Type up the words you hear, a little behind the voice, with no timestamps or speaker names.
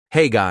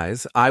Hey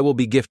guys, I will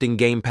be gifting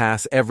Game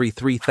Pass every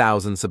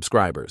 3,000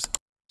 subscribers.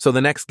 So the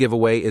next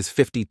giveaway is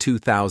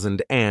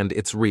 52,000 and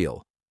it's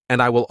real.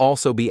 And I will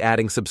also be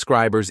adding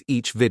subscribers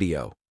each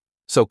video.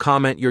 So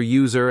comment your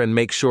user and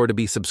make sure to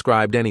be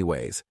subscribed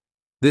anyways.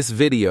 This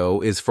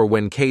video is for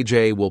when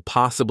KJ will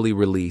possibly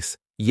release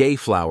Yay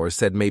Flowers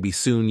said maybe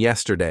soon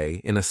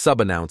yesterday in a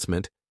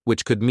sub-announcement,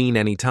 which could mean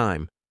any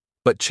time.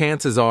 But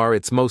chances are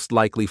it's most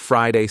likely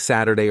Friday,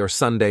 Saturday, or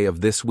Sunday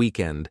of this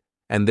weekend.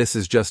 And this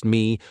is just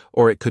me,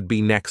 or it could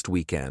be next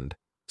weekend.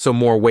 So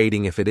more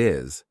waiting if it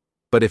is.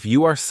 But if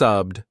you are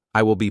subbed,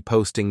 I will be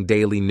posting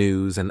daily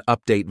news and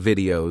update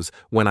videos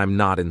when I'm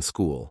not in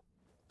school.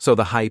 So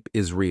the hype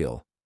is real.